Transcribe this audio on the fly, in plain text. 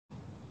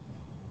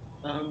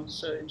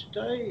So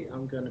today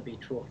I'm going to be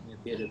talking a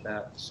bit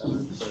about some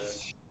of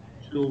the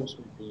tools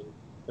we've been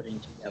putting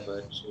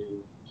together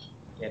to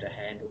get a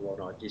handle on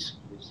our disk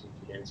usage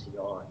at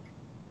NCI.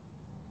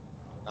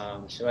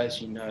 So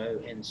as you know,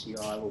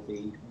 NCI will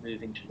be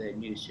moving to their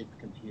new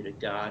supercomputer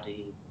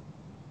Guardi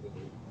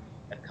in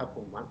a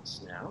couple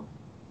months now,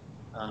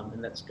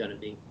 and that's going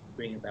to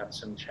bring about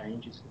some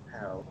changes in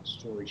how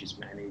storage is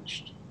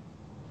managed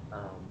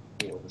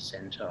for the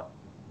centre.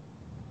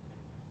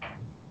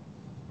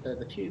 So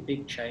the few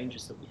big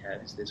changes that we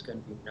have is there's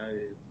going to be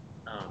no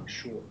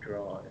short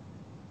drive.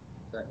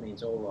 So that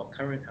means all our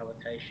current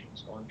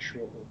allocations on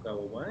short will go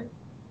away.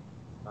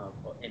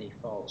 Or any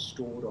files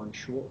stored on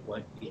short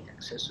won't be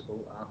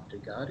accessible after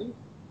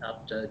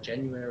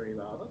January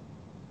rather.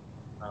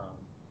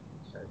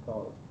 So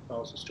files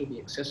will still be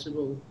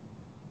accessible,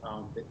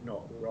 but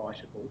not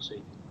writable. So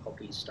you can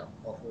copy stuff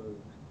off of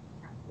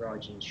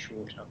Raijin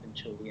short up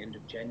until the end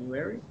of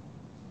January.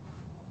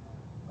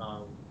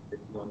 But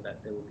beyond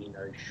that, there will be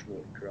no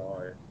short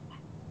drive.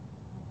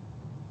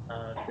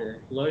 The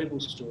global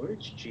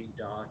storage,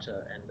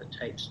 G-data, and the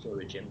tape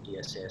storage,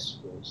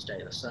 MDSS, will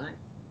stay the same.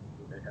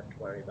 You don't have to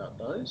worry about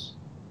those.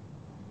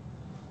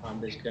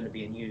 There's going to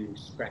be a new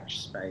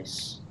scratch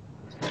space.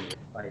 It's going to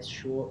replace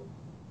short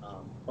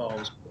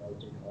files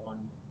created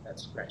on that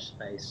scratch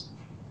space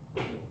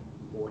will be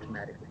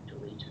automatically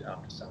deleted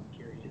after some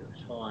period of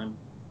time.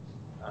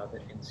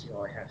 That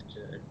NCI have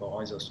to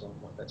advise us on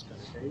what that's going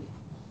to be.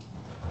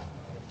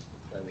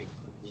 So it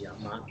could be a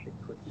month, it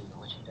could be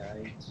 90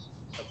 days,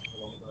 something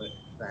along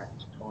that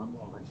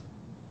timeline.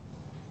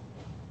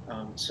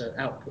 So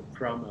output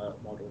from a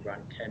model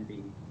run can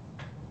be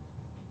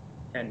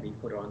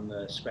put on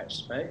the scratch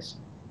space,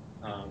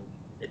 but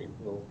it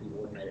will be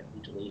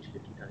automatically deleted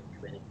if you don't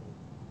do anything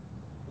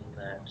in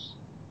that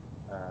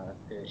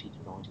 30 to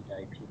 90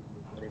 day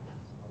period, whatever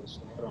it's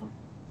not on.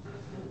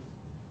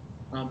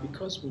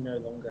 Because we no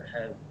longer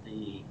have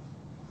the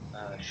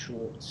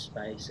short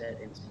space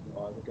at NCI,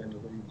 we're going to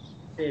lose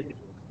a fair bit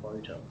of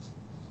quota.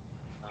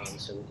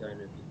 So we're going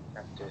to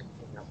have to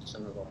clean up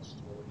some of our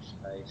storage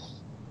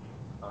space.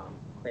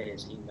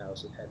 Claire's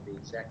emails have had the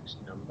exact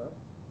number.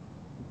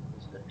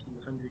 Is it a few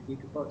hundred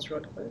gigabytes,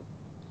 right,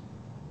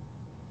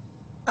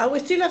 Claire? We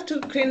still have to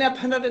clean up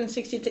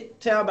 160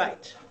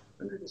 terabytes.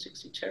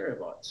 160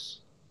 terabytes.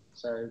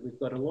 So we've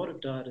got a lot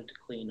of data to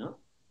clean up.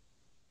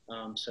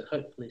 So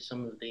hopefully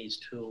some of these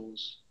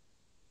tools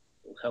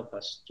will help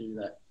us do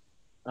that.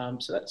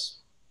 So that's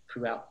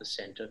throughout the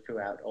centre,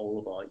 throughout all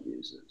of our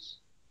users.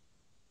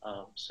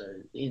 So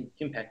the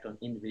impact on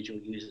individual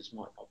users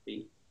might not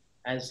be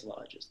as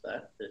large as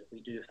that, but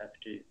we do have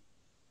to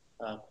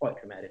quite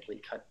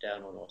dramatically cut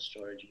down on our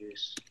storage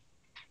use.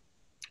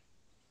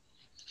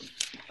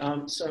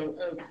 So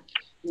a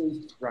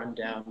brief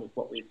rundown of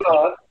what we've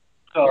got.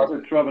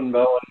 It's Robin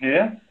Bowen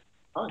here.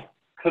 Hi.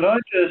 Could I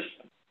just,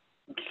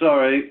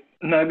 sorry,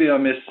 maybe I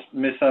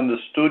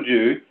misunderstood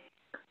you,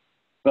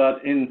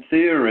 but in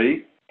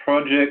theory,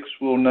 projects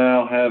will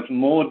now have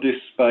more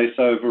disk space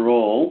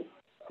overall.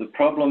 The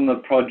problem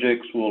that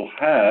projects will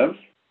have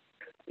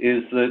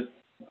is that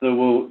there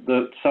will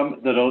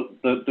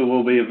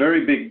be a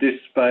very big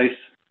disk space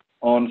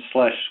on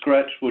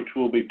 /scratch, which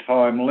will be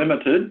time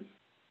limited,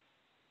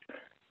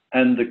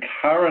 and the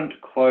current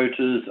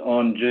quotas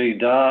on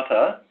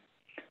G-data,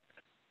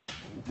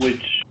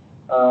 which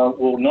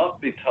will not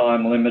be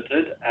time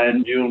limited,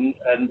 and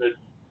the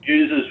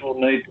users will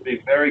need to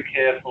be very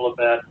careful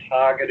about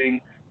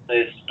targeting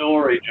their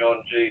storage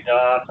on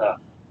G-data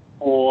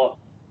for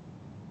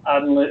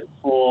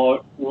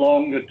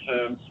longer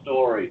term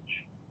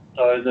storage.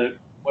 So that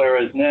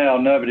whereas now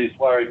nobody's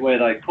worried where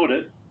they put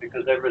it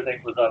because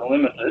everything was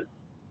unlimited,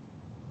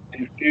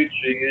 in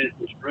future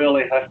users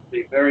really have to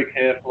be very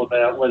careful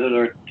about whether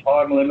they're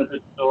time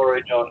limited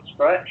storage on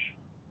Scratch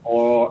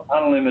or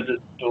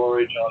unlimited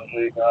storage on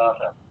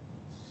G-data.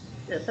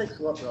 Yeah, thanks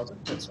a lot, Robert.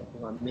 That's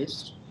something I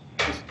missed.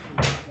 This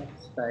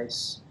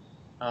space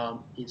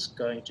is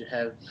going to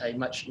have a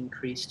much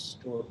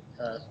increased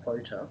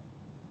quota.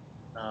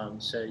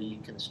 So you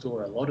can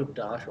store a lot of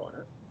data on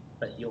it,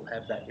 but you'll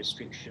have that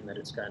restriction that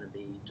it's going to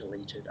be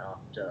deleted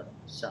after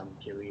some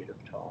period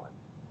of time.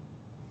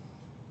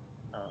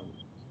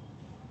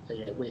 So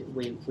yeah,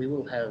 we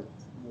will have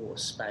more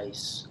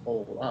space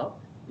all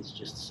up. It's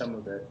just some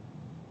of it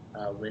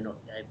we're not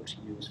able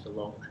to use for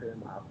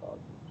long-term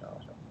archiving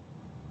data.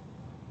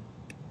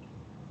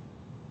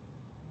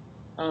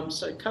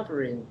 So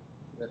covering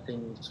the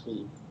things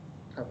we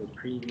covered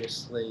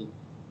previously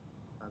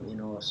in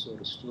our sort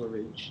of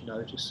storage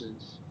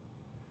notices,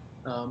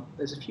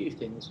 there's a few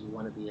things we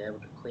want to be able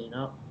to clean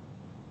up.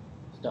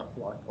 Stuff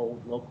like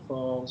old log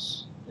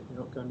files that you're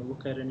not going to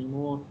look at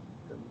anymore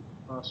from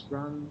past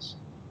runs.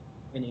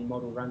 Any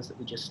model runs that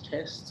we just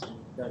test and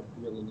don't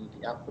really need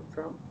the output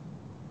from.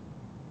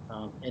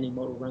 Any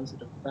model runs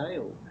that have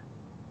failed.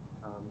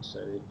 So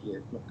if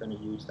you're not going to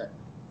use that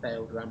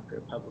failed run for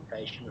a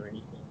publication or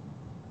anything,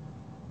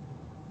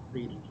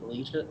 free to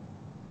delete it.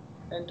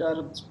 And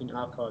data that's been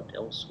archived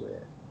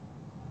elsewhere.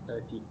 So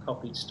if you've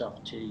copied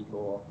stuff to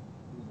your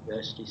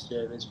university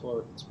servers,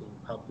 or if it's been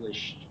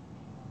published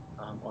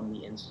on the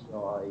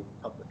NCI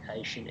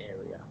publication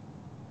area.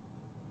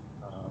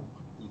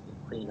 You can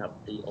clean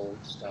up the old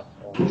stuff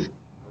on technology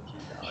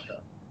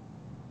data.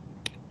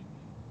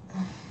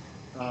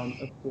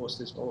 Of course,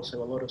 there's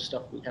also a lot of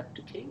stuff we have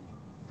to keep. You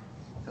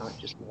can't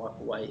just wipe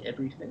away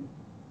everything.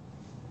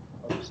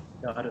 Obviously,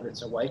 data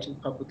that's awaiting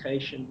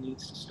publication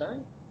needs to stay.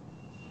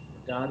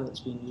 The data that's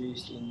been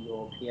used in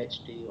your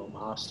PhD or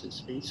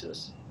master's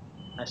thesis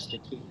has to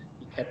be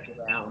kept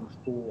around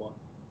for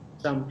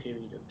some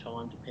period of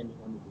time, depending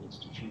on the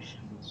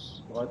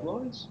institution's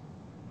guidelines,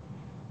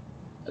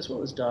 as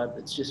well as data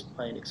that's just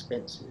plain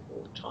expensive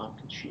or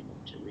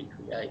time-consuming to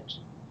recreate.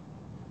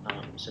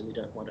 So we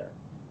don't want to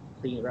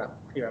clear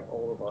up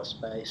all of our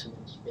space and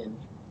then spend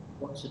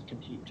lots of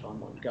compute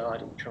time on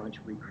guarding, trying to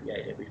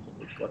recreate everything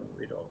we've gotten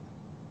rid of.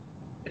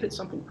 If it's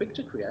something quick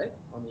to create,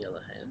 on the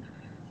other hand,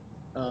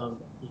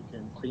 you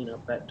can clean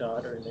up that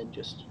data and then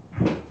just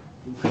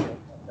recreate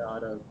that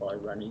data by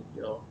running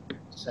your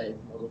save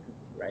model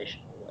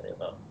configuration or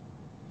whatever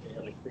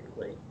fairly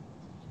quickly.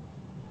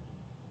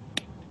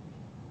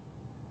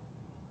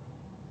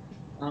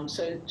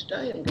 So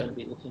today I'm going to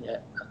be looking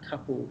at a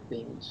couple of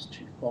things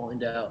to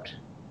find out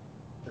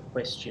the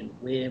question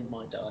where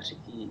my data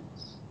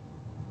is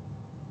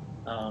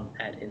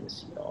at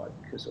NCI,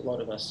 because a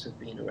lot of us have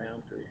been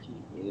around for a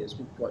few years.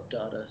 We've got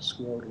data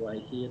squirreled away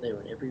here, there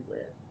and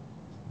everywhere.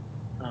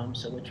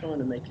 So we're trying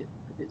to make it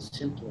a bit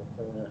simpler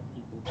for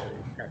people to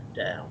track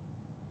down.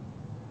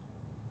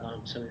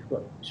 So we've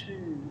got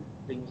two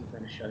things I'm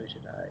going to show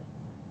today.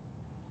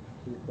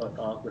 We've got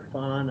our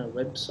Grafana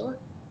website.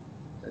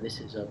 So this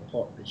is a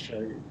plot that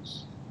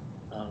shows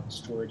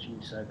storage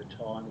use over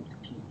time and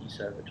compute use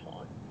over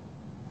time,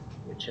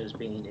 which has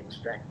been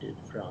extracted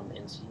from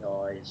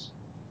NCI's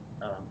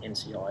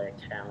NCI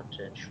account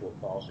and short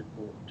files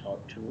report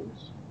type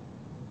tools,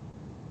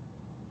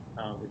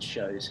 which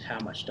shows how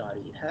much data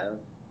you have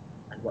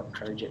and what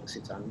projects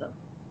it's under.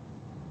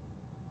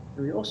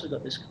 And we also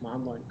got this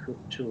command line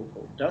tool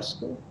called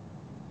Duskull,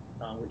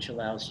 which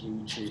allows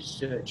you to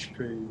search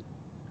through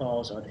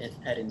files at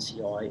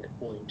NCI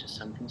according to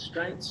some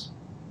constraints.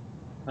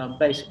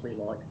 Basically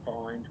like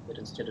find, but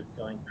instead of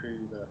going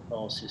through the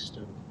file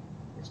system,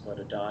 it's got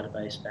a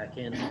database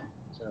backend,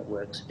 so it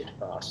works a bit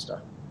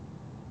faster.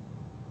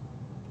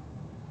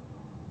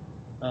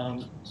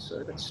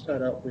 So let's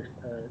start up with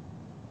that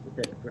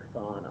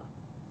Grafana.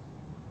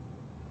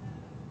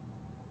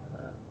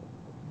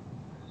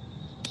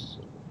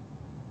 So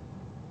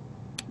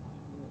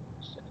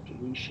just have to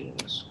reshare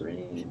the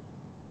screen.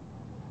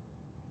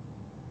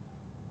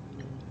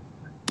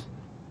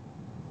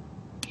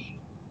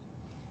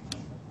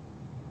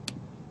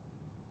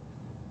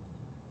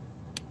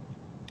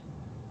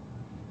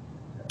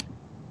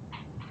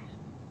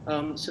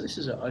 So this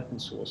is an open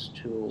source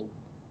tool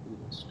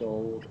we've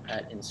installed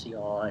at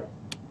NCI.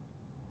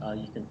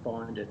 You can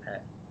find it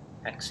at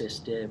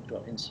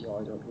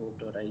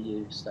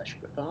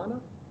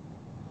accessdev.nci.org.au/Grafana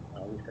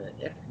with an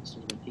F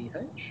instead of a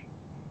PH.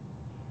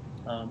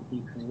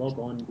 You can log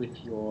on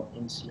with your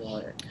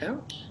NCI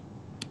account.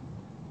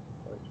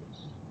 So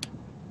just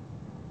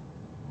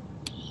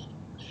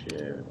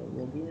share and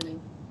log in.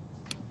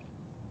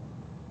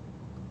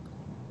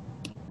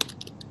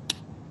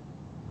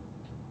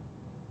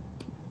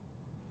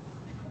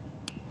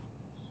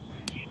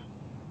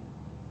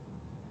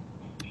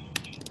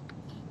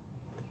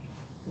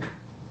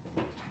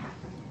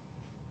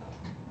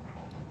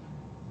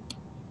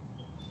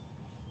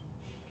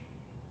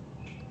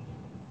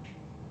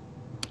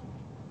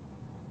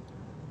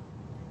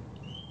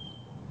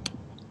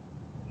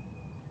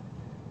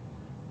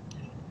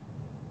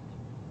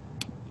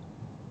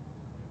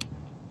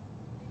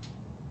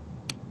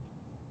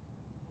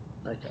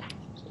 Okay,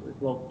 so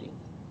we've logged in.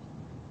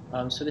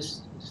 So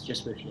this is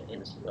just with your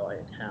NCI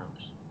account.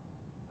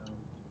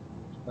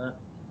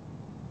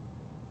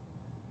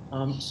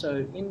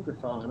 So in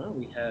Grafana,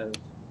 we have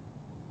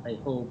a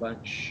whole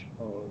bunch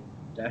of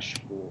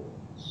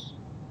dashboards.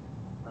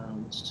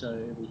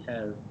 So we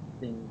have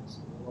things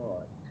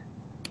like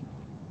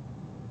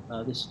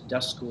this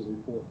Duskull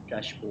report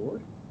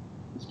dashboard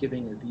is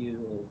giving a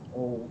view of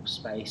all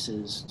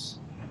spaces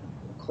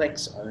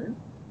Clex own.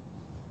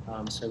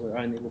 So we're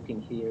only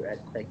looking here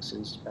at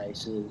Clex's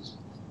spaces,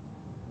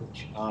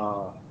 which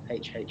are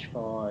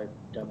HH5,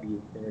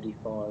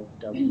 W35,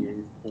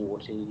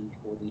 W40,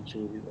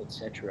 42,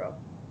 etc.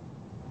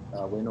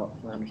 We're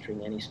not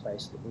monitoring any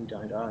space that we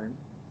don't own.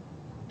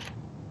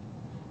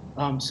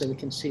 So we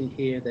can see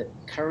here that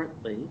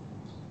currently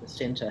the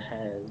center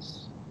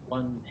has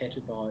 1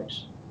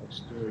 petabyte of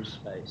storage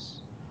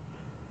space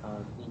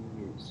in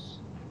use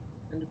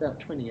and about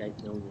 28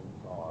 million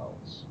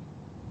files.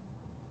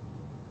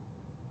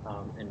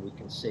 And we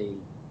can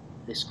see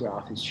this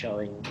graph is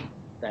showing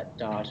that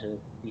data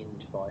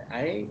binned by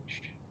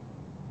age.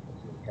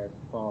 We have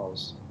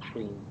files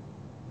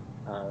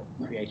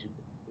created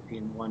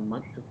within 1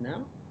 month of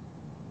now.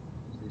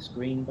 This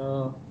green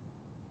bar,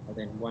 and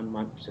then 1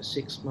 month to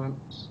 6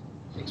 months,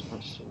 6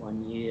 months to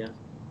 1 year,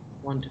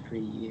 1 to 3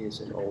 years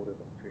and older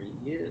than 3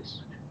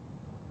 years.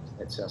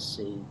 Lets us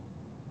see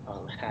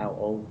how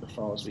old the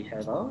files we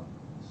have are.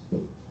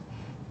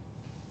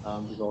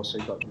 We've also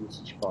got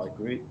usage by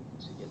group. You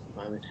can see at the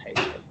moment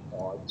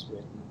H85 is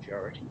where the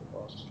majority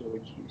of our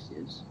storage use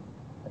is.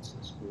 That's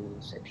the screen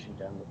section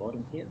down the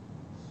bottom here.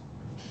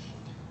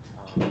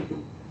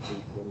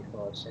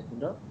 V45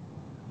 second up.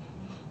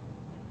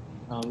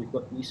 We've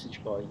got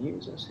usage by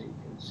user, so you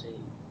can see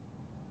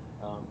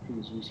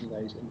who's using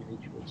those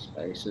individual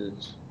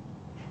spaces,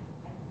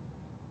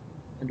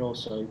 and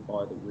also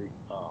by the root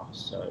path,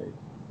 so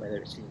whether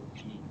it's in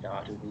G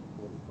data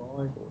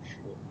V45 or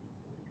short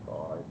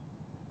V45.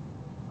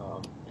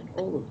 And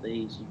all of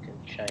these you can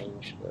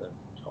change the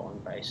time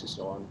basis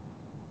on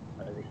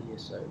over here.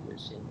 So we're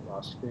seeing the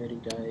last 30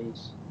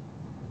 days.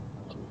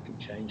 You can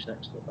change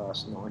that to the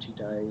last 90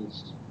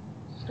 days,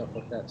 stuff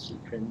like that, see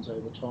trends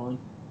over time.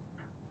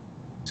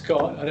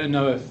 Scott, I don't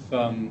know if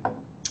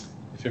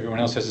everyone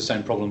else has the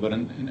same problem, but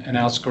in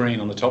our screen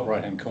on the top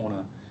right-hand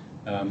corner,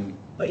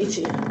 It's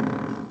here.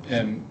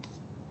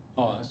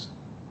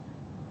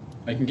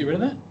 I can get rid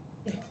of that?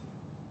 Yeah.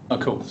 Oh,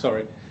 cool.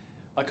 Sorry,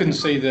 I couldn't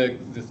see the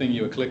thing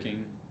you were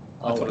clicking.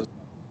 I thought it was...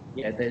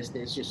 Yeah, there's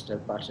just a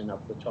button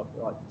up the top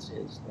right that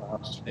says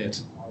last 30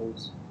 days.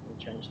 We'll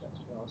change that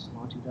to last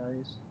 90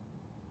 days.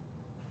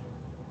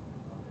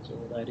 That's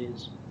all that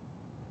is.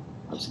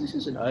 So this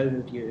is an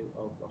overview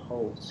of the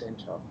whole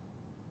centre.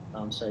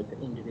 So for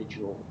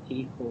individual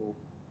people,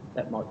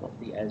 that might not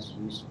be as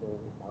useful.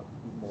 It might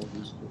be more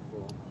useful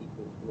for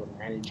people who are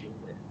managing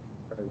their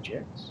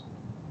projects.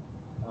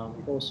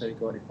 We've also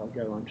got, if I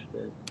go onto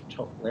the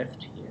top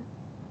left here,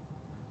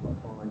 I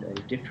find a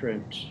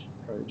different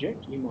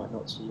project. You might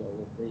not see all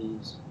of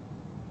these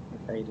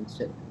paid and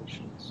set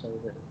permissions, so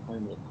that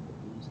only a couple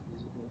of these are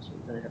visible, so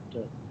you don't have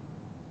to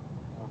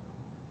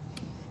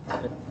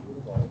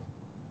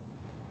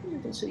you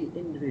can see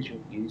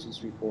individual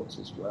users reports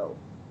as well.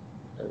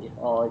 So if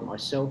I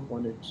myself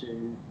wanted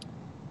to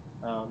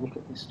look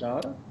at this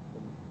data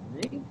for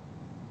me,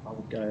 I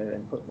would go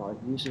and put my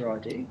user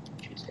ID,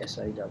 which is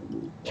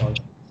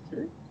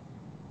SAW522,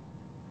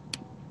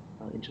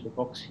 into the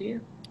box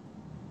here.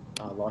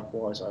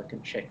 Likewise, I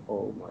can check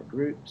all my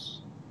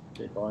groups.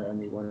 So if I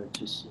only wanted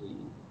to see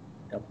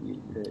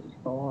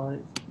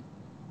W35,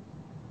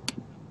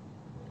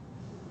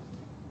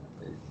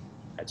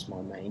 that's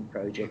my main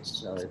project,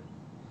 so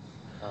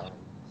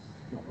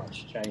not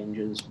much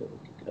changes, but we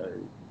could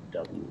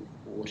go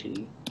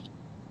W40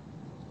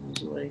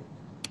 easily.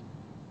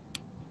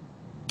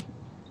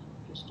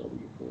 Just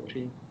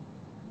W40.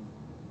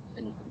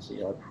 And you can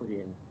see I put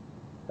in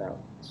about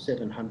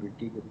 700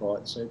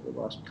 gigabytes over the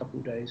last couple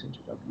of days into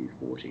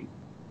W40,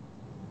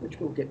 which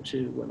we'll get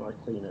to when I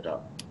clean it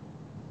up.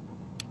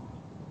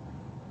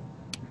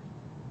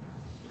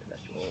 And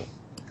that's all.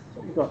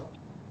 So we've got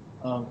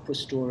for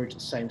storage, the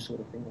same sort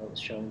of thing I was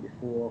showing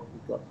before.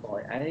 We've got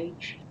by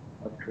age.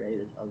 I've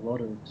created a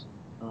lot of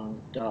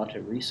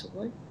data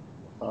recently,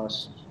 the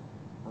past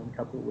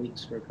couple of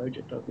weeks for a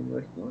project I've been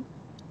working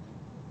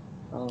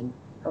on.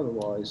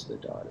 Otherwise, the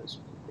data's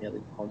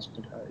fairly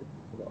constant over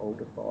for the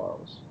older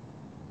files.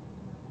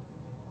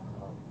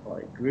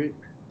 By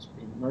group, it's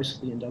been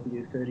mostly in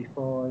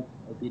W35,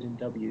 a bit in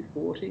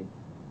W40.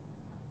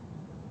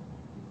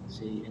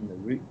 See in the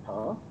root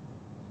path,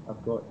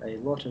 I've got a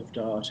lot of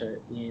data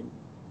in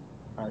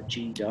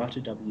G data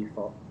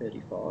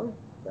W35,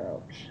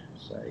 about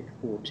say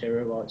 4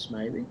 terabytes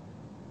maybe,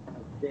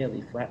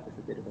 fairly flat with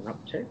a bit of an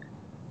uptick.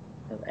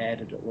 I've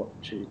added a lot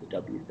to the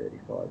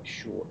W35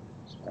 short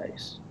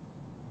space.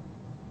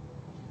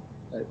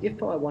 So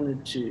if I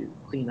wanted to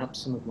clean up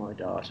some of my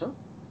data,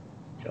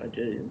 which I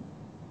do,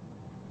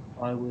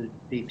 I would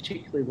be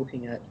particularly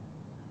looking at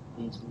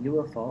these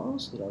newer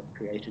files that I've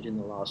created in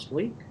the last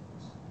week,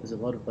 as a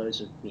lot of those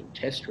have been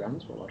test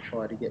runs while I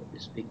try to get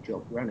this big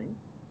job running,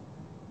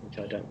 which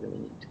I don't really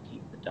need to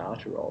keep the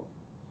data of.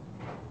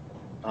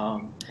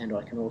 And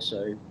I can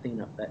also clean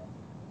up that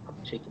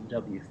uptick in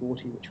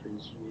W40, which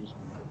was used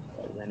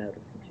because I ran out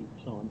of compute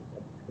time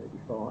in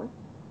W35.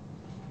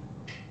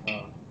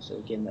 So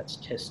again, that's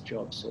test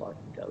jobs, so I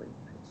can go in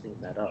and clean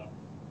that up.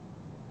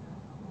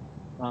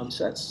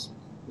 So that's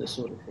the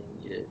sort of thing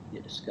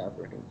you're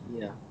discovering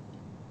here.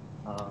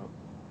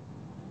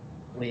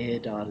 Where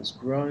data's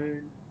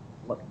grown,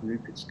 what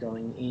group it's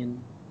going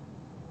in,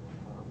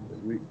 the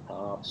root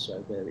path,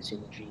 so whether it's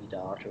in G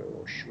data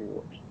or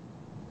short.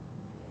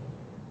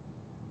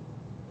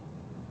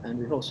 And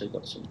we've also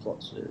got some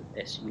plots of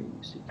SU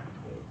usage,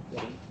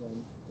 which we're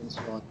from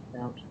NCI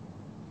account,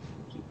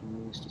 which you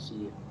can use to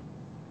see if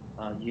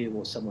you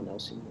or someone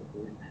else in your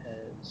group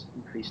has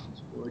increased in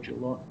storage a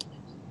lot.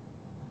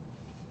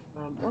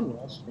 One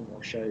last thing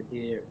I'll show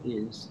here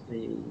is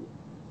the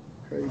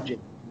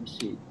project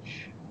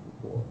usage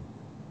report.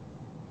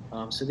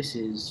 So this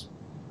is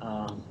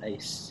a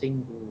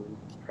single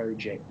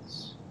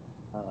project's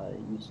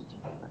usage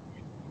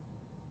information.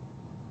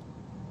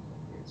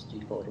 It's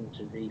defaulting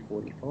to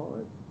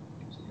V45,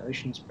 which is the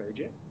Oceans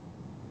project.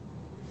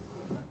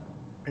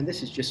 And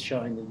this is just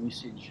showing the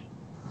usage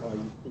by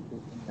people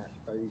in that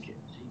project.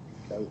 So you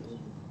can go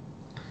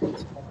in,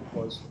 as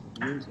was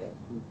the user,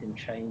 you can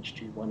change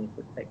to one of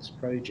the text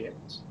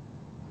projects.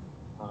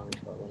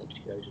 If I wanted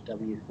to go to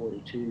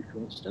W42, for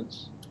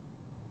instance,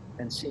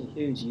 and see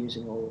who's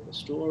using all of the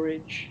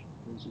storage,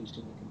 who's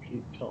using the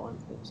compute time,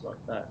 things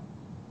like that.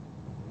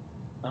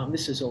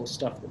 This is all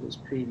stuff that was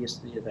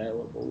previously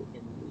available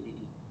in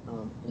the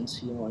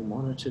NCI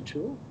monitor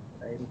tool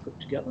that Aidan put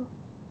together.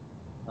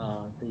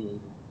 The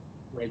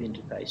web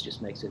interface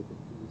just makes it a bit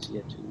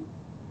easier to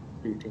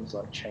do things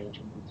like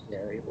changing these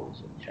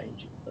variables and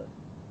changing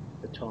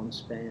the time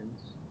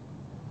spans.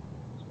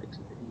 It makes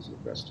it a bit easier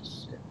for us to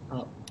set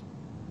up.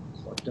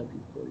 It's like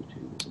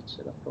W42 isn't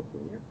set up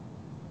properly yet.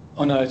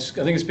 Oh no, I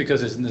think it's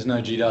because there's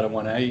no GData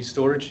 1A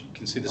storage. You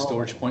can see the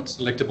storage point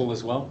selectable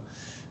as well.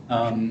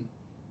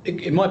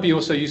 It might be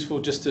also useful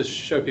just to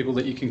show people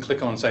that you can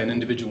click on, say, an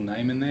individual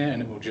name in there,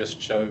 and it will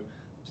just show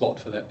plot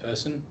for that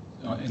person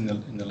in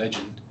the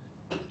legend,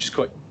 which is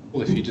quite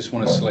cool if you just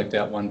want to select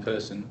out one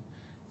person,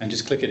 and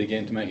just click it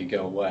again to make it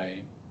go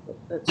away.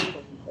 That's a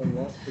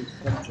likely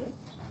subject.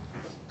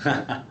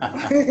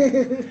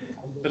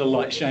 A bit of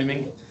light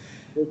shaming.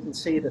 We can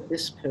see that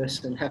this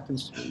person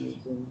happens to be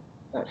using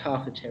about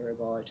 0.5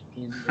 terabyte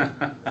in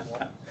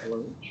the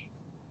storage.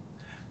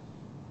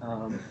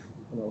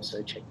 You can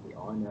also check the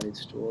inode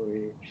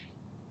storage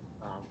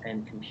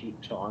and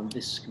compute time.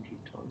 This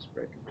compute time is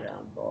broken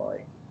down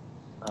by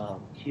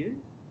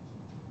queue,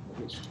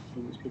 which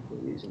queues people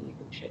are using. You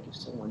can check if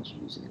someone's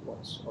using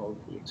lots of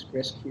the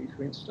express queue,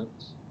 for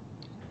instance,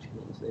 which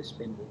means they're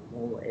spending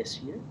more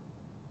SU,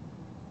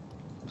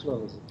 as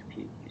well as the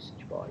compute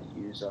usage by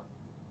user.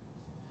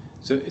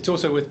 So it's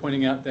also worth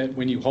pointing out that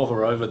when you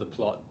hover over the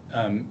plot,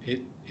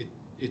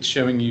 it's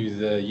showing you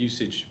the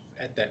usage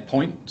at that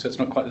point. So it's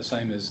not quite the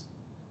same as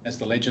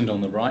the legend on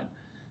the right,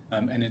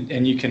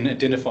 and you can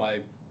identify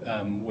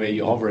where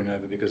you're hovering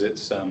over because it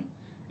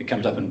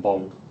comes up in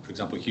bold. For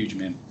example, huge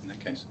men in that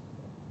case.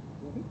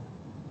 Mm-hmm.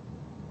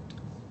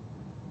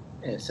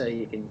 Yeah, so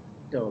you can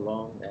go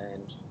along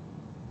and,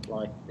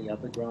 like the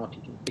other graph,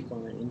 you can pick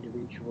on an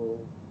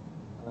individual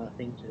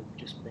thing to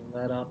just bring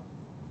that up.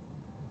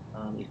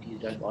 If you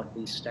don't like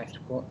these stacked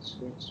plots,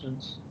 for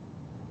instance.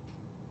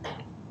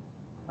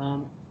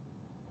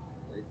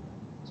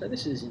 So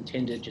this is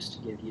intended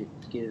just to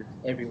give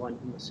everyone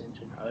in the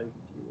centre an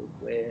overview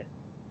of where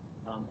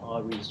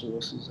our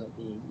resources are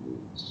being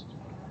used,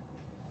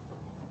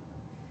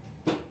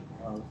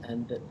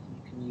 and that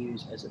you can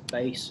use as a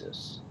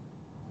basis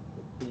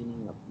for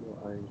cleaning up your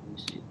own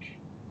usage.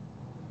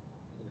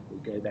 And if we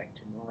go back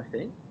to my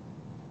thing,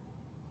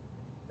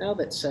 now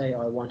let's say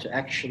I want to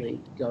actually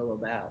go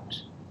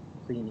about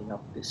cleaning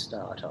up this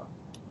data.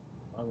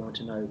 I want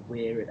to know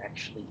where it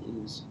actually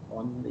is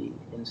on the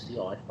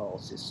NCI file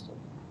system.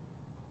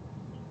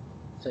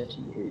 So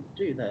to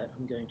do that,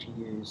 I'm going to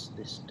use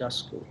this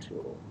Duskull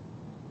tool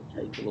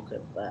to take a look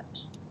at that.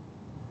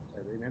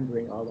 So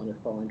remembering I want to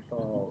find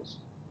files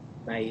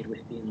made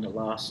within the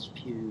last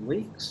few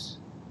weeks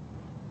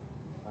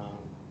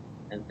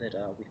and that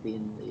are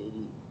within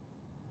the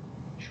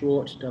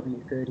short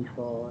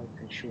W35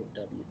 and short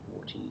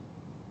W40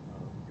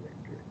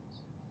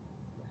 directories.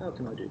 So how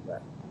can I do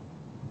that?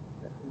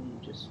 Let me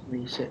just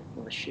reset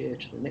my share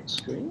to the next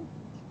screen.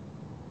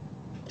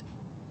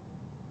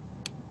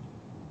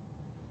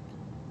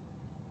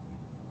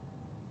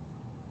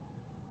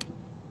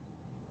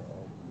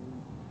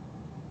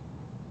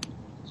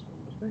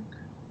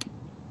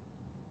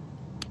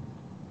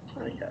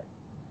 Okay.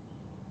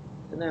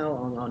 So now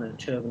I'm on a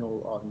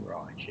terminal on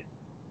Raijin.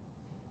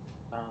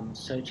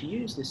 So to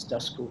use this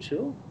Duskull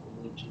tool,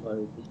 we need to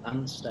load the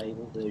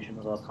unstable version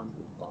of our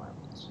conduit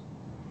environments.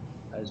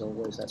 As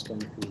always, that's going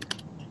to be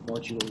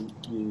module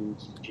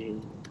use G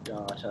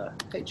data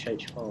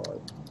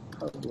HH5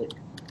 public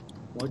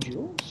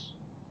modules,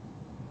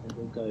 and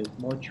we'll go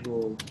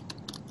module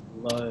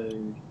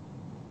load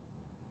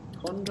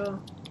conda,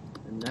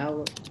 and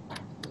now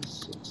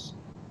it's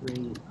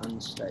 3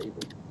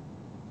 unstable.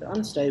 The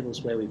unstable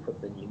is where we put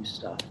the new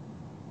stuff.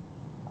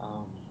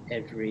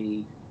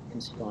 Every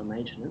NCI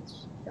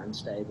maintenance,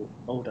 the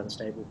old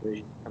unstable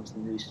version becomes the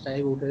new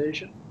stable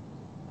version.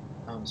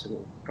 So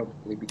we'll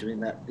probably be doing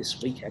that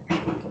this week,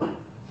 actually.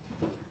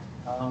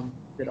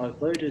 But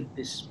I've loaded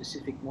this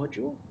specific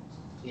module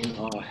in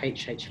our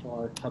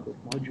HH5 public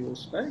module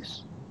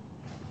space,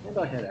 and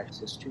I had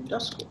access to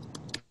Duskull.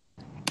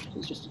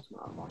 It's just a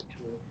Command-line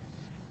tool.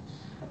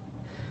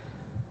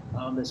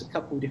 There's a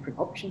couple of different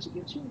options it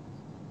gives you.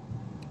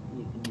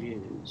 You can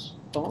use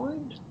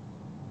find,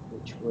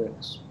 which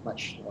works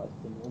much like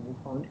the normal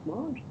find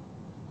command.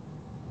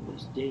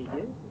 There's du,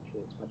 which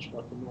works much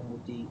like the normal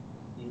du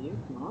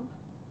command,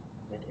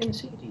 and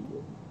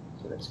mcdu.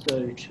 So let's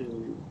go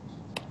to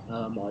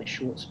my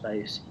short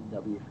space in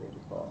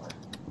W35.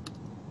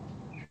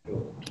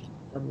 Short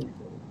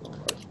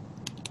W35.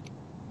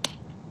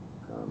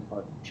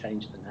 I've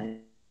changed the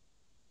name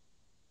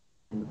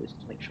of this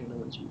to make sure no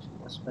one's using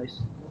my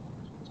space.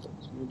 Let's got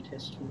this new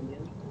test from the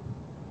end.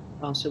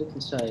 So we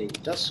can say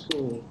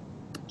Duskull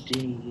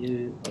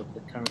du of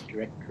the current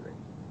directory.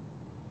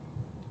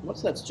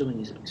 What that's doing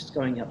is it's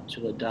going up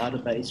to a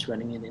database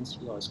running in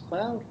NCI's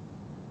cloud,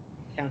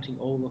 counting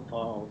all the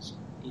files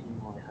in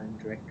my home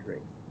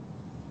directory,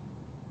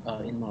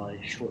 in my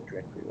short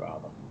directory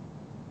rather.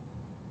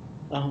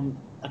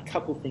 A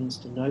couple things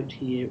to note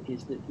here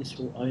is that this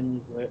will only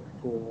work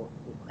for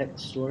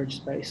complex storage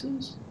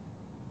spaces.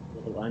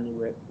 It'll only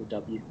work for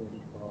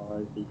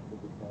W35,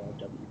 B45,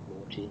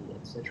 W40,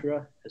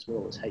 etc., as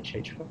well as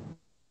HH5.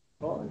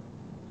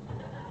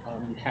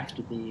 You have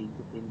to be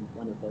within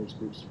one of those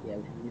groups to be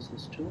able to use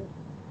this tool.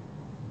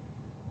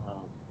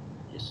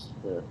 We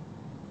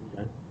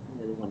don't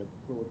really want to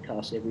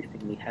broadcast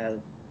everything we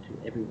have to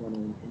everyone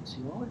on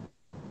NCI.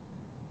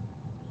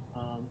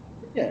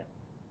 Yeah.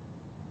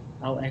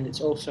 Oh, and it's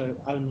also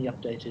only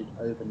updated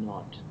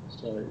overnight.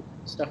 So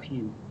stuff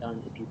you've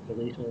done, if you've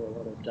deleted a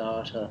lot of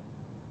data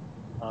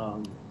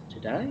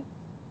today,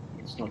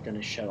 it's not going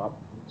to show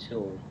up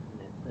until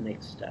the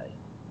next day.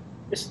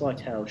 Just like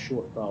how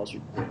short files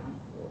reporting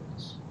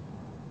works.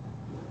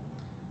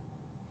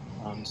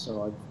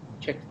 So I've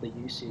checked the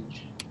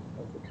usage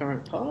of the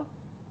current path.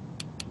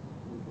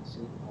 You can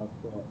see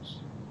I've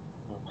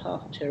got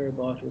half a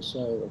terabyte or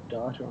so of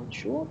data on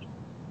short,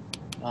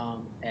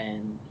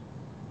 and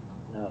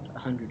about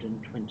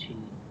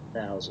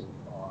 120,000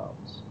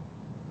 files.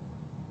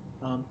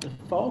 The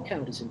file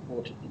count is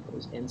important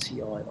because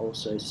NCI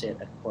also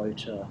set a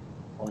quota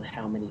on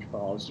how many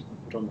files you can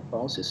put on the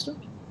file system.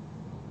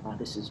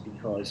 This is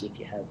because if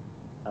you have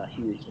a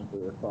huge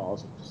number of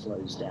files, it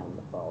slows down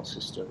the file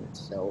system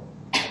itself.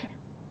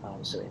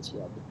 So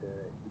NCI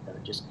prefer you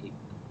don't just keep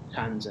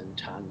tons and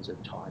tons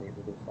of tiny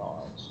little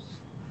files.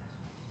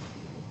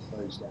 It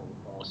slows down the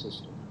file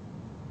system.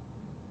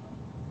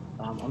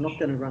 I'm not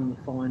going to run the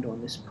find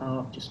on this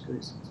path just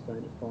because it's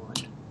going to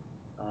find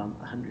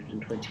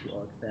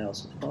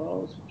 120,000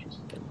 files, which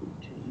isn't going to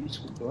be too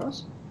useful for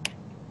us.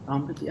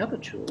 But the other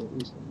tool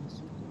is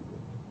NCDU.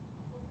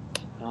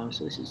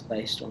 So this is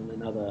based on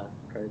another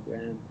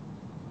program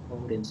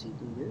called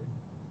NCDU.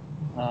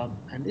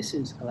 And this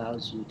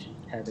allows you to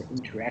have an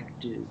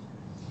interactive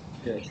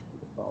search through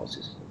the file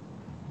system.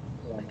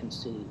 So I can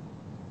see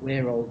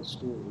where all the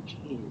storage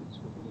is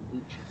within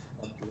each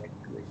of the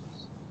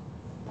subdirectories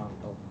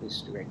of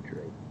this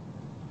directory.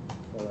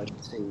 So I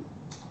can see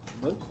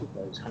most of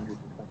those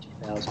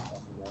 120,000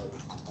 are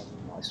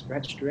in my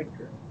Scratch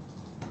directory.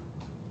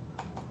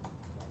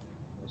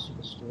 Most of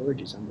the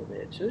storage is under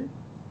there too.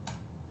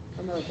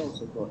 And I've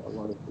also got a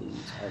lot of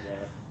these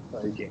other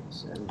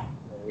projects and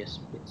various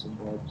bits and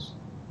bobs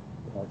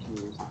that I've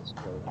used as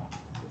well.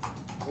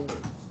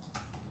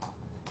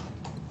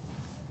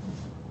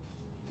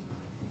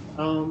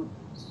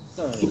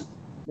 So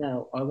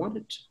now I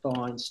wanted to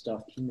find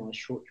stuff in my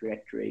short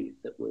directory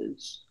that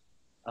was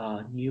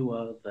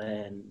newer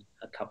than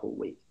a couple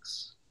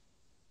weeks.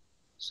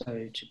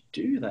 So to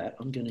do that,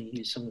 I'm going to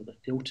use some of the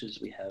filters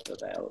we have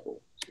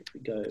available. So if we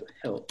go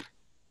help, it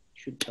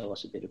should tell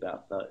us a bit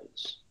about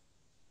those.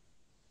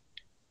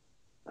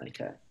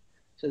 Okay,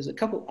 so there's a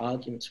couple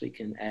arguments we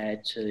can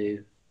add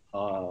to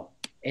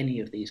any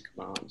of these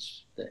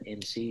commands, the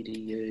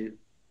ncdu,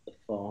 the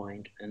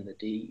find, and the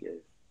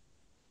du.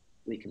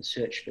 We can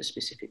search for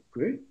specific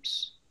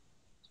groups,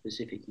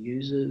 specific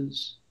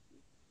users,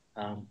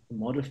 the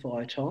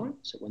modify time,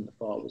 so when the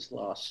file was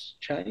last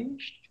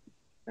changed,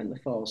 and the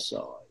file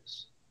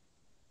size.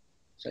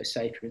 So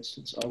say, for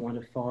instance, I want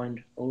to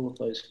find all of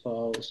those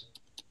files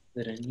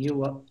that are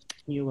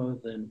newer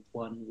than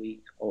 1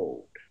 week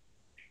old.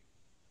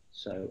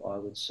 So I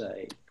would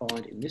say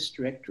find in this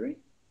directory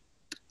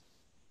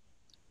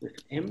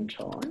with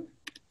mtime,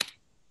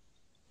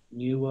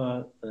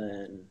 newer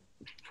than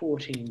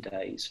 14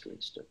 days, for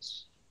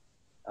instance.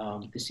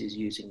 This is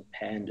using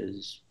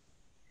pandas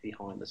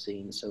behind the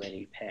scenes, so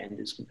any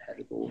pandas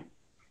compatible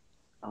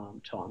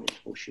time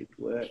interval should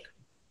work.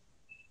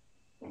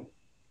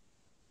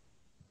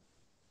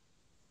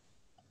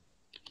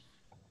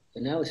 So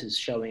now this is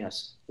showing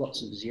us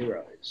lots of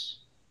zeros.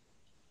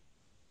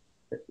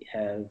 But we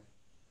have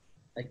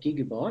a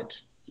gigabyte,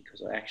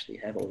 because I actually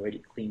have already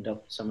cleaned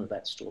up some of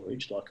that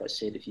storage. Like I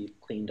said, if you've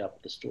cleaned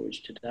up the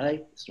storage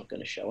today, it's not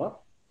going to show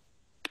up.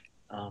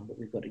 But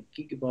we've got a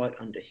gigabyte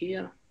under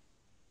here.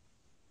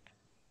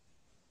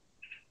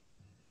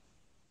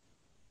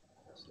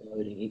 It's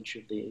loading each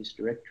of these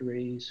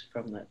directories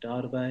from that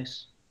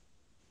database.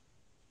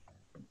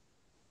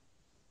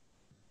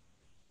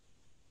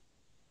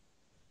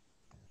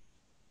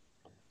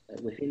 So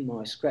within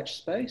my Scratch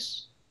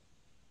space,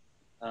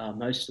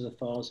 most of the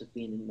files have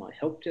been in my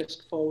help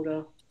desk folder,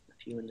 a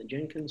few in the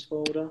Jenkins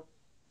folder.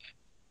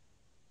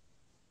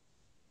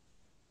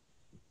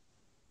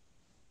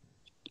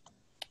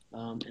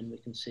 And we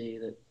can see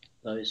that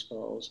those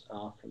files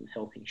are from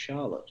Helping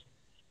Charlotte.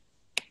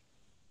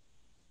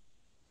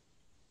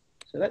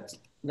 So that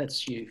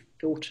lets you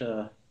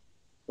filter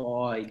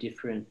by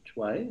different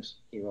ways.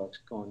 Here I've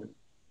gone and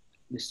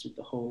listed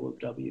the whole of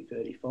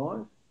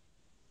W35.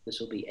 This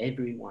will be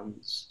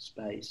everyone's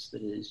space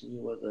that is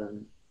newer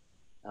than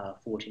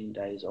 14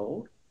 days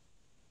old,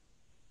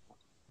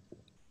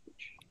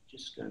 which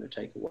is just going to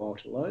take a while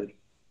to load.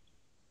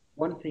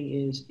 One thing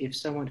is, if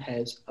someone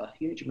has a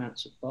huge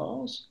amounts of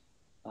files,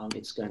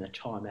 it's going to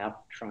time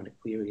out trying to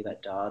query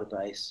that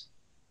database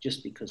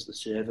just because the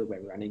server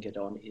we're running it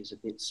on is a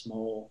bit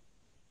small.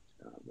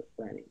 We're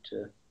planning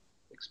to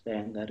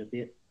expand that a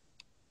bit.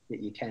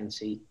 But you can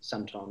see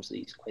sometimes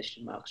these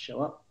question marks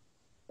show up.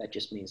 That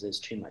just means there's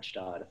too much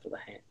data for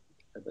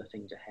the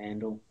thing to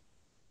handle.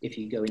 If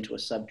you go into a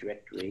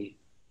subdirectory,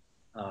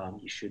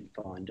 you should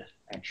find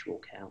actual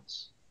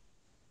counts.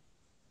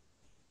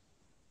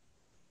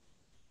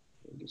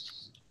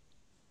 Just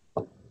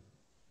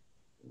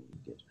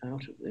get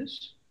out of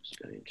this.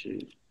 Just go into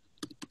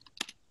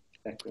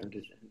background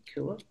and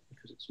kill it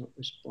because it's not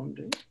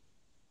responding.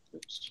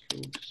 Oops,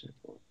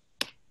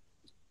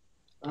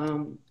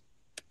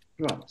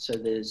 right, so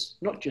there's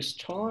not just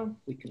time.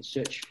 We can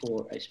search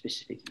for a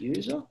specific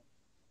user.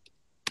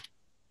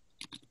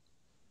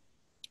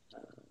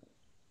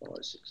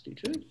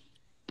 562.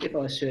 If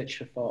I search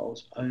for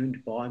files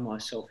owned by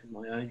myself in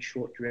my own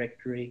short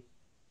directory,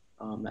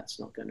 that's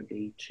not going to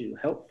be too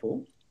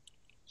helpful.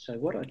 So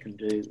what I can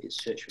do is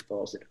search for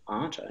files that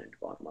aren't owned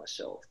by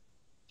myself,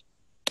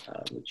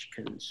 which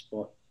can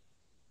spot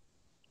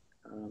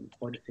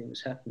quite a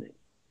things happening.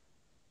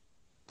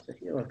 So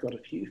here I've got a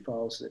few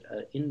files that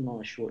are in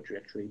my short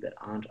directory that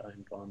aren't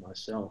owned by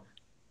myself.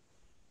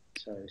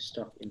 So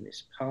stuff in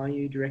this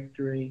paru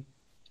directory.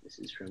 This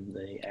is from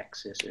the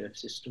Access Earth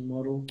System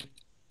model.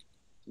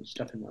 Some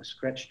stuff in my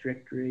Scratch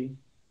directory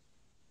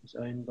is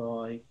owned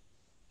by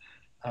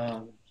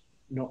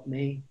not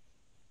me.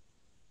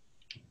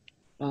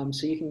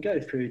 So you can go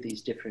through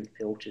these different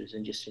filters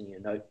and just in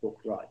your notebook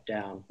write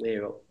down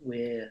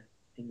where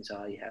things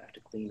are you have to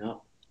clean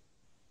up.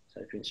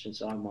 So for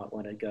instance, I might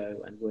want to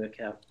go and work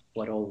out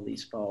what all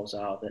these files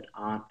are that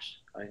aren't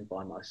owned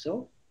by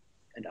myself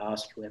and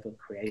ask whoever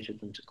created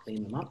them to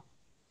clean them up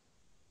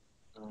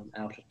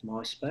out of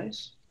my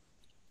space.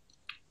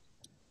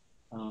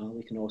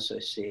 We can also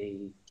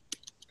see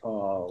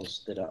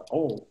files that are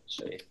old.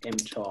 So if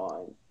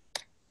mtime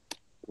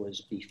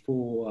was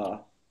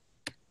before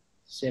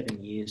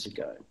 7 years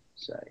ago,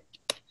 say,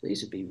 so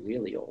these would be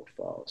really old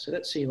files. So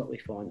let's see what we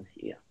find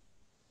here,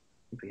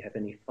 if we have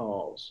any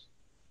files.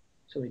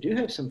 So we do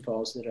have some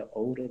files that are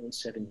older than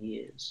 7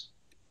 years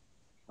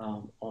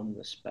on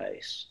the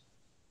space.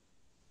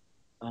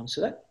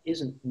 So that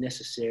isn't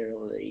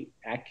necessarily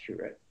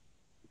accurate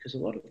because a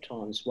lot of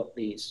times what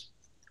these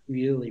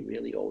really,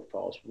 really old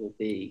files will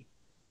be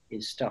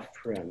is stuff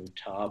from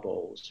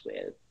tarballs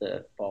where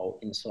the file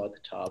inside the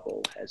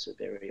tarball has a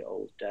very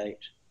old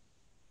date.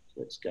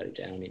 So let's go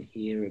down in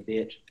here a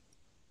bit.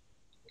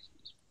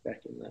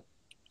 Back in that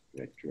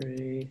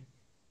directory.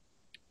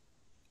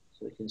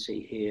 So we can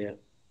see here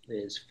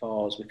there's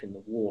files within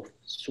the WARF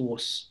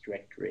source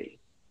directory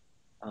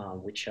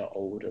which are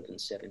older than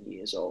 7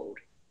 years old.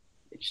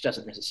 Which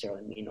doesn't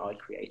necessarily mean I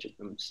created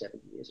them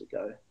 7 years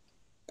ago.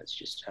 That's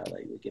just how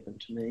they were given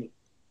to me.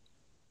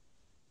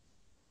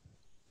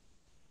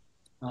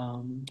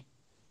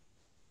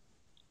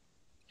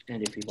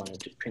 And if we wanted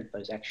to print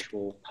those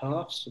actual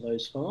paths to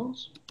those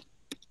files,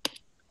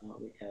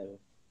 we have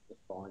the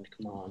find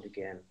command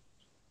again.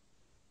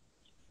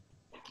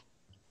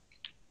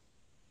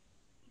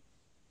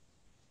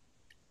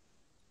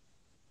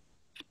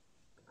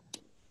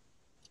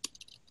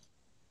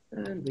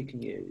 And we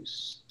can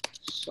use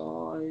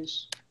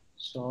size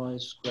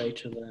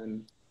greater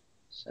than,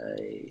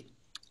 say,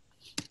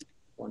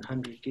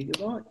 100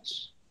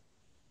 gigabytes.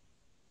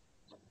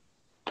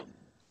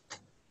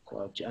 So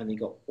I've only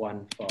got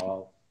one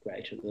file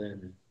greater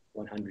than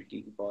 100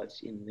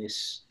 gigabytes in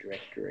this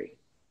directory.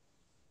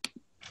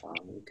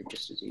 We could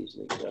just as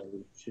easily go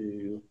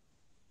to,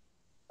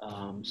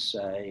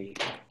 say,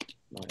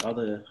 my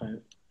other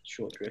home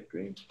short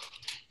directory.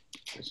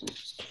 This is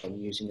stuff I'm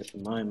using at the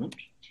moment.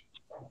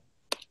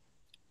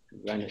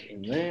 Run it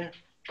in there.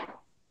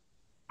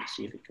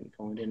 See if it can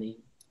find any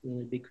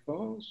really big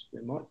files.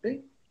 There might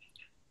be.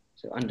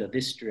 So under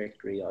this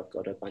directory, I've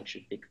got a bunch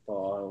of big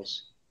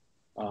files,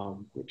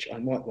 which I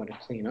might want to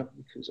clean up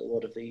because a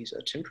lot of these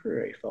are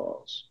temporary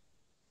files.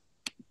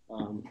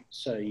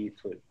 So you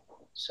could,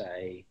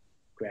 say,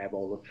 grab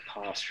all of the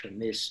paths from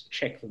this,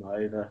 check them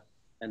over,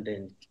 and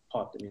then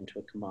pipe them into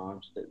a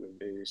command that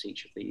removes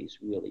each of these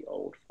really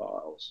old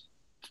files.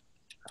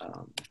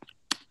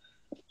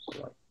 So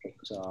like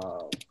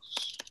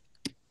exargs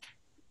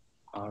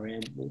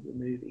rm will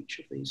remove each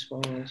of these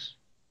files.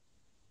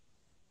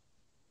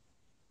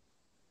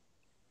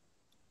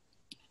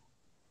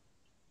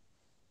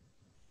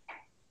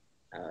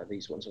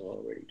 These ones are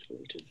already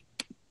deleted.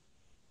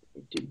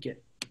 We did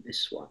get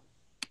this one.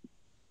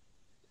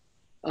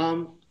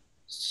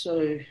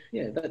 So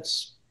yeah,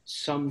 that's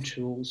some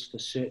tools for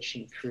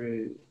searching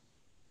through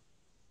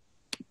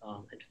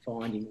and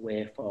finding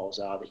where files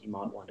are that you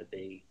might want to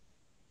be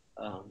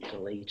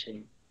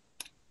deleting.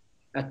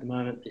 At the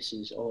moment, this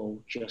is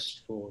all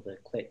just for the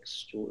collect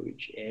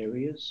storage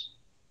areas,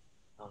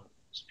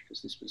 just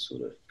because this was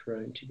sort of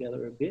thrown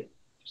together a bit,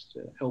 just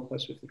to help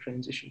us with the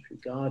transition through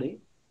Guardi.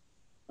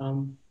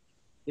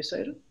 Yes,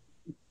 Aidan?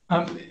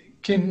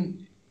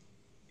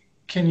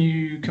 can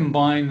you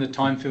combine the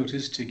time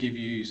filters to give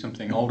you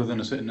something older than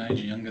a certain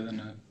age or younger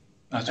than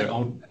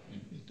old?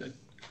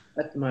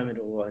 At the moment,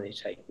 it will only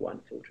take one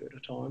filter at a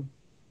time.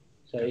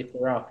 So if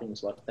there are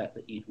things like that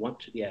that you'd want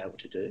to be able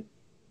to do,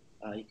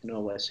 you can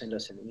always send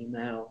us an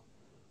email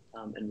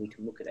and we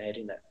can look at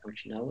adding that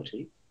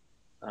functionality.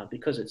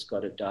 Because it's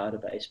got a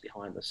database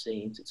behind the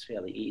scenes, it's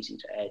fairly easy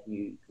to add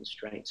new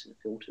constraints and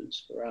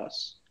filters for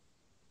us.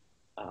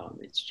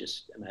 It's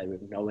just a matter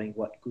of knowing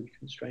what good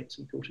constraints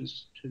and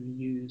filters to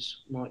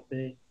use might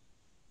be.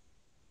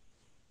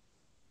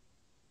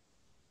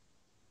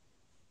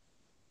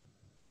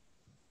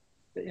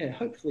 But yeah,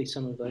 hopefully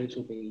some of those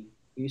will be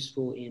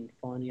useful in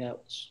finding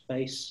out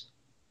space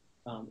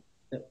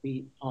that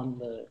we on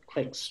the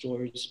collect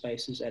storage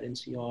spaces at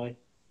NCI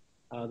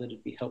that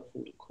would be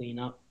helpful to clean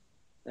up.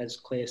 As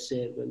Claire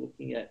said, we're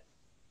looking at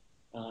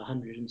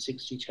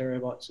 160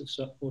 terabytes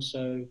or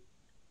so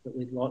that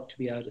we'd like to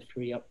be able to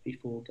free up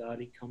before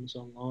Guardi comes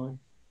online.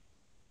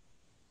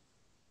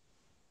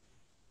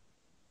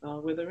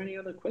 Were there any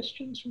other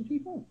questions from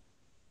people?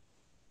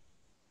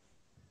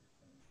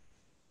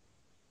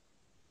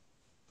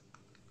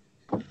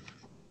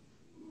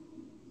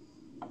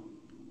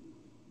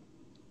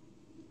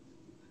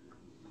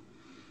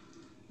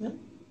 No.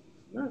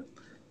 No.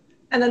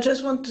 And I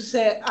just want to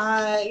say,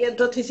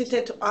 don't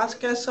hesitate to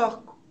ask us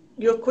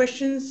your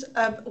questions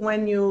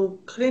when you're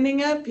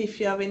cleaning up. If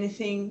you have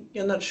anything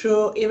you're not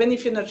sure, even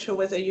if you're not sure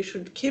whether you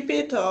should keep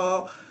it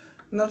or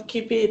not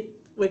keep it,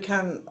 we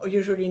can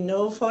usually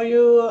know for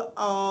you,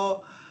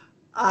 or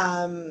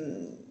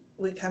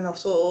we can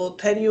also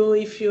tell you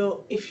if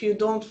you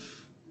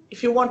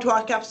want to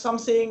archive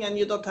something and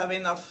you don't have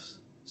enough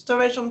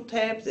storage on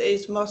tape, there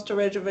is more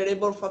storage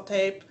available for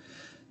tape,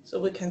 so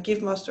we can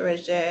give more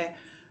storage there.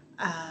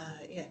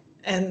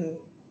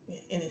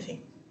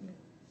 Anything.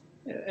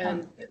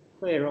 And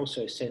Claire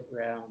also sent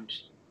around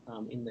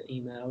in the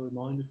email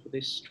reminder for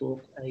this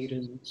talk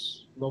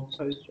Aidan's blog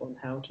post on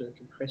how to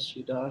compress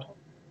your data.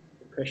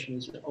 Compression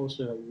is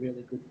also a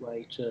really good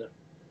way to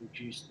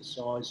reduce the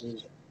size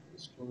of the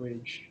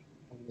storage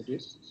on the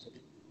disks.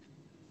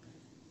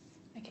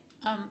 Okay.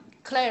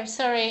 Claire,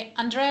 sorry,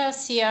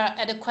 Andreas here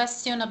had a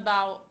question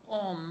about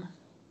OM.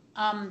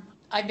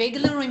 I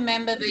vaguely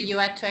remember that you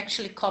had to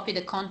actually copy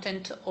the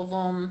content of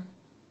OM,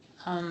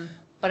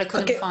 but I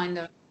couldn't find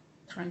the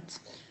reference.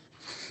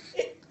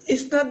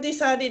 It's not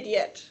decided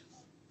yet.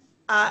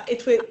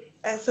 It will.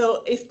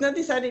 So it's not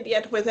decided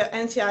yet whether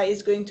NCI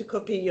is going to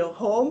copy your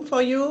home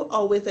for you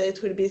or whether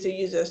it will be the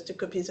users to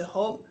copy the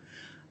home.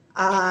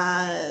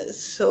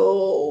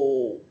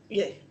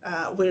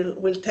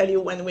 We'll tell you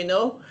when we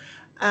know.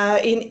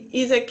 In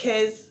either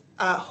case,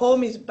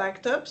 home is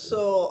backed up,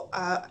 so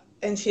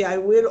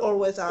NCI will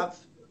always have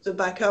the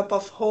backup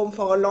of home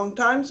for a long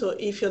time. So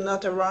if you're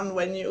not around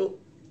when you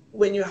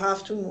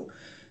have to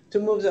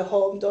move the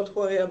home, don't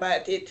worry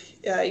about it.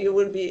 You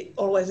will be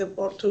always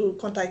able to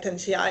contact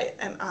NCI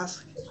and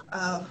ask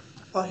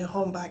for your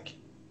home back.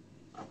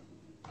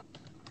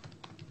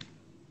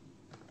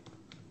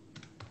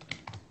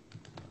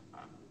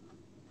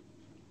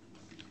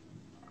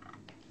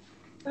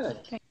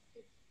 Okay.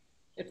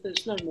 If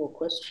there's no more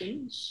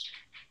questions,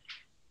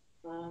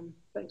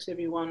 thanks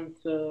everyone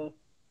for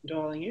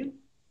dialing in.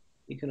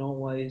 You can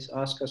always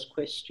ask us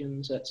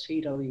questions at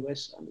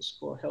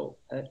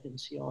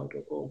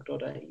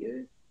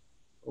cws_help@nci.org.au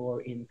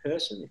or in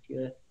person if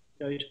you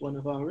go to one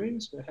of our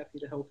rooms. We're happy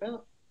to help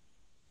out.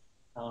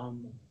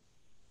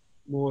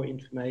 More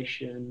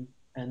information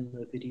and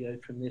the video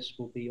from this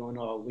will be on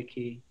our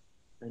wiki,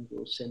 and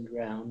we'll send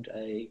around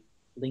a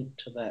link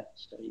to that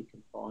so you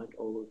can find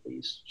all of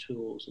these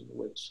tools and the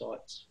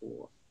websites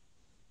for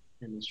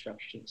and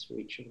instructions for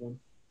each of them.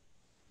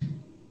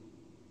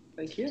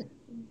 Thank you.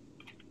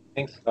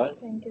 Thanks, Scott.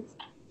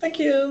 Thank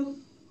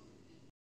you.